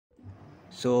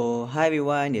So hi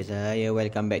everyone, this is Raya.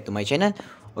 Welcome back to my channel.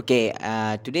 Okay,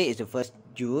 today is the 1st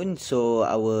June, so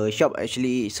our shop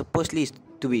actually supposedly is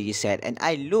to be reset. And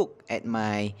I look at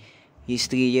my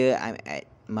history here. I'm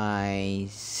at my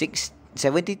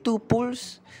 72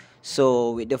 pulls.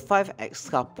 So with the 5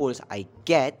 extra pulls I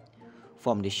get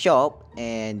from the shop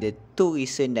and the 2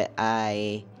 recent that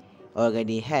I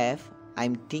already have,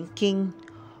 I'm thinking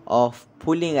of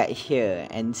pulling right here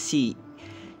and see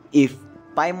if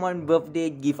Paimon birthday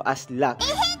give us luck.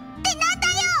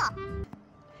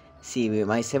 See, with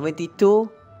my 72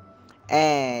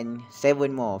 and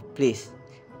 7 more, please.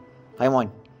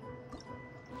 Paimon,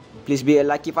 please be a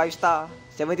lucky 5 star.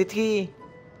 73.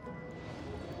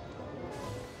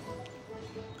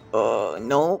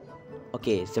 No.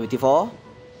 Okay, 74.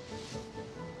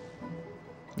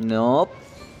 Nope.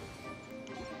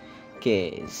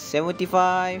 Okay,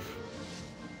 75.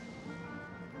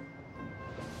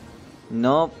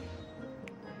 Nope.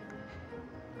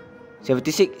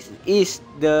 76 is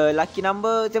the lucky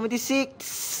number.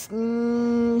 76.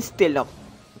 Still nope.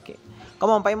 Okay. Come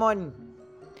on, Paimon.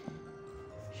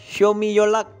 Show me your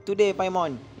luck today,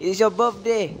 Paimon. It's your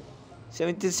birthday.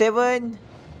 77.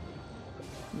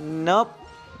 Nope.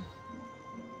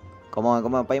 Come on,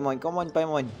 Paimon. Come on,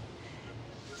 Paimon.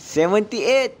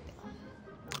 78.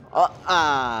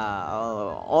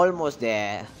 Almost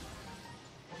there.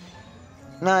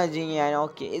 Nah, Jinyan,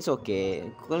 okay, it's okay.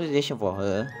 Congratulations for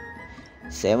her.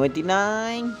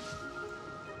 79.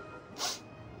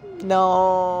 No.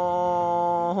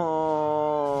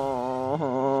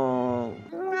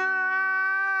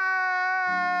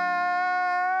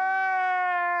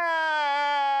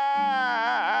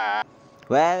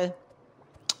 Well,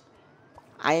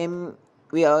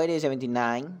 we are already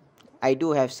 79. I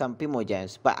do have some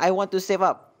Primogams, but I want to save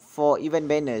up for event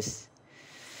banners.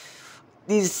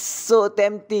 This is so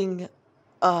tempting.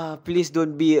 Please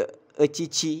don't be a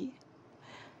chichi.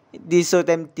 This is so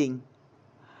tempting.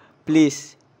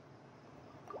 Please.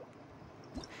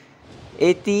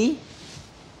 80.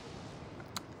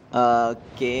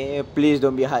 Okay, please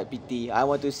don't be hard PT. I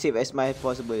want to save as much as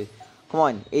possible. Come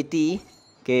on, 80.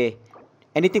 Okay.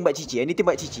 Anything but chichi. Anything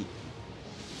but chichi.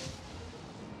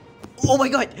 Oh my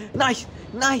god. Nice.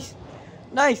 Nice.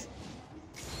 Nice.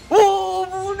 Oh,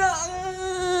 Muna.